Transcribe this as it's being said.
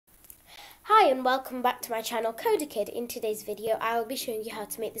Hi and welcome back to my channel CoderKid. In today's video I will be showing you how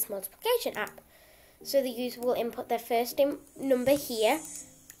to make this multiplication app. So the user will input their first number here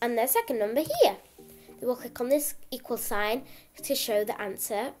and their second number here. They will click on this equal sign to show the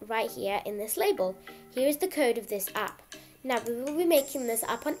answer right here in this label. Here is the code of this app. Now we will be making this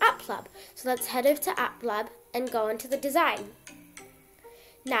app on AppLab. So let's head over to AppLab and go on to the design.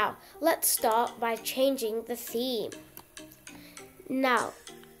 Now let's start by changing the theme. Now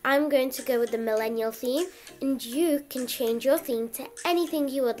I'm going to go with the millennial theme, and you can change your theme to anything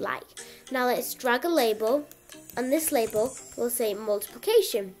you would like. Now let's drag a label, and this label will say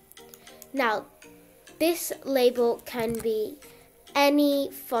multiplication. Now this label can be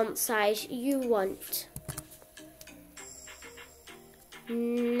any font size you want.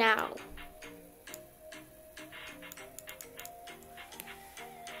 Now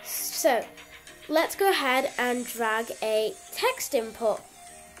so let's go ahead and drag a text input.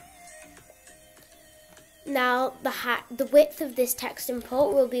 Now the width of this text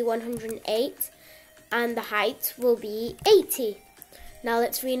input will be 108 and the height will be 80. Now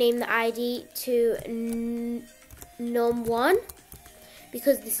let's rename the ID to num1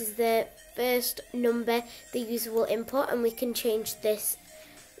 because this is the first number the user will input, and we can change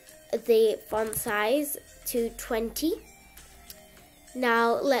the font size to 20.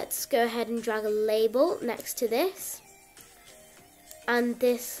 Now let's go ahead and drag a label next to this, and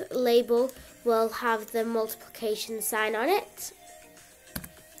this label will have the multiplication sign on it.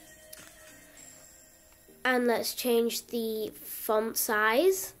 And let's change the font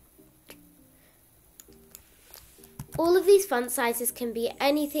size. All of these font sizes can be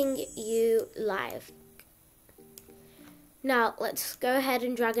anything you like. Now let's go ahead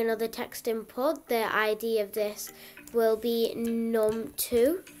and drag another text input. The ID of this will be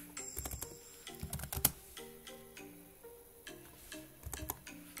num2.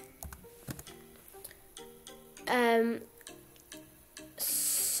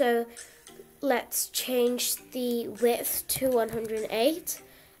 So let's change the width to 108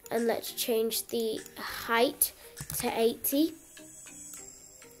 and let's change the height to 80.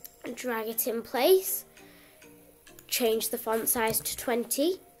 Drag it in place. Change the font size to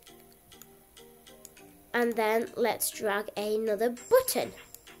 20. And then let's drag another button.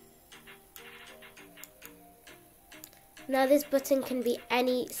 Now this button can be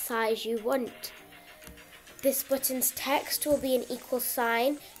any size you want. This button's text will be an equal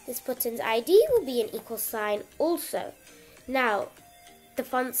sign. This button's ID will be an equal sign also. Now, the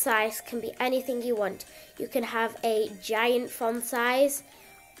font size can be anything you want. You can have a giant font size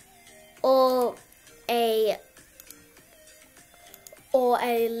or a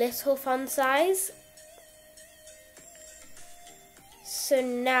little font size. So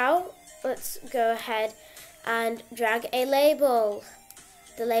now, let's go ahead and drag a label.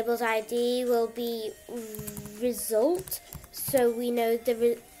 The label's ID will be result, so we know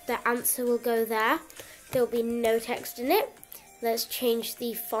the answer will go there. There will be no text in it. Let's change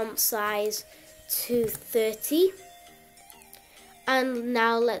the font size to 30. And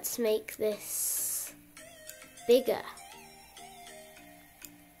now let's make this bigger.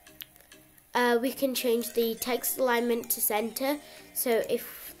 We can change the text alignment to center, so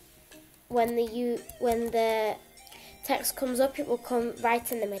if when the text comes up, it will come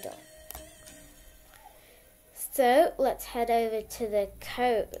right in the middle. So let's head over to the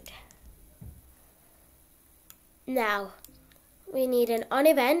code. Now we need an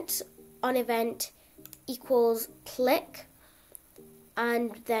onEvent. onEvent equals click,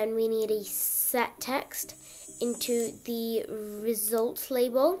 and then we need a set text into the results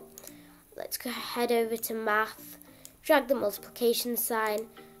label. Let's go head over to math, drag the multiplication sign,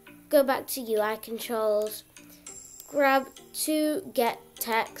 go back to UI controls, grab to get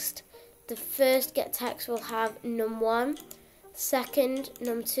text. The first get text will have num1, second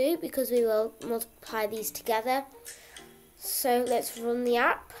num2 because we will multiply these together. So let's run the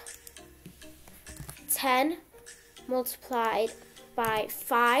app. 10 multiplied by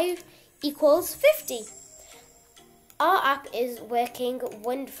 5 equals 50. Our app is working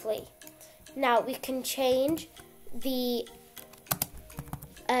wonderfully. Now we can change the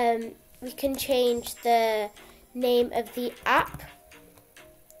name of the app.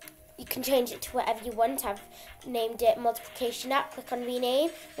 You can change it to whatever you want. I've named it multiplication app. Click on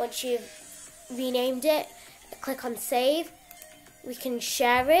rename. Once you've renamed it, click on save. We can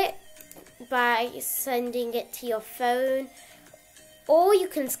share it by sending it to your phone, or you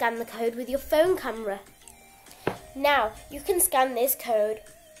can scan the code with your phone camera. Now you can scan this code.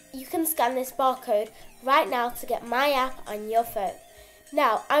 You can scan this barcode right now to get my app on your phone.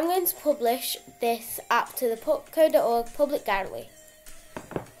 Now, I'm going to publish this app to the Code.org public gallery.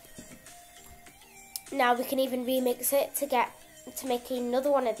 Now we can even remix it to make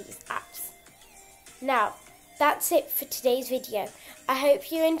another one of these apps. Now, that's it for today's video. I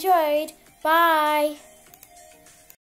hope you enjoyed. Bye!